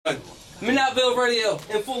Minottville Radio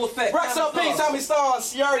in full effect. RocStar P, Tommy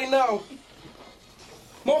Stars, you already know.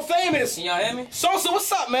 More famous. Can y'all hear me? Sosa,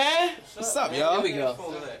 what's up, man? What's up, y'all? Here we go.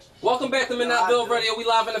 Welcome back to Minottville Radio. We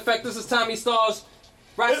live in effect. This is Tommy Stars.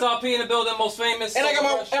 RocStar P in the building, most famous. And I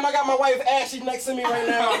got my wife Ashley next to me right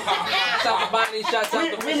now. Shouts out to Bonnie, shouts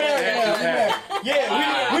out to We married now.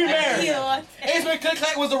 Yeah, we married. Ace Click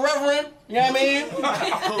Clack was the reverend. You know what I mean?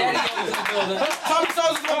 Daddy in the building. Tommy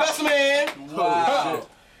Stars is my best man. Wow.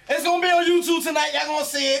 It's gonna be on YouTube tonight. Y'all gonna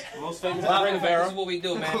see it. Most famous. This is what we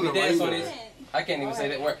do, man. We dance on these. I can't even say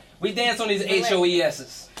that word. We dance on these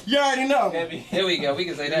HOESs. You already know. Here we go. We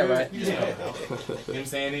can say that, right? You know what I'm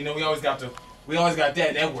saying? You know, we always got that word. There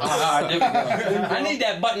we go. I need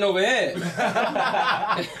that button over here.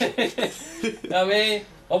 I mean,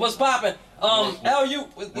 what's poppin'? LU.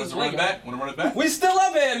 Wanna run it back? We still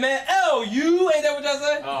up here, man. LU. Ain't that what y'all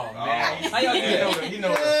say? Oh, man. How y'all doing? You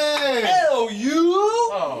know it. LU.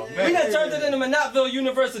 Oh, man. We done turned it into Minottville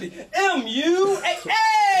University. MU.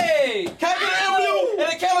 Hey. Can I get an MU? And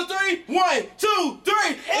a count of 3. 1, 2, 3.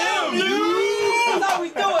 MU. That's how we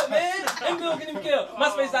do it, man. MU get him killed.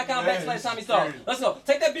 MySpace.com/Tommy Star. Let's go.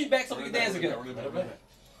 Take that beat back so we can dance again.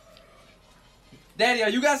 Daddy,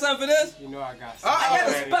 you got something for this? You know I got I got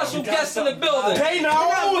a special guest in the building. Hey, no.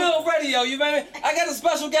 Minottville Radio, you feel me? I got a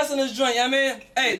special guest in this joint, you know what I mean? Hey,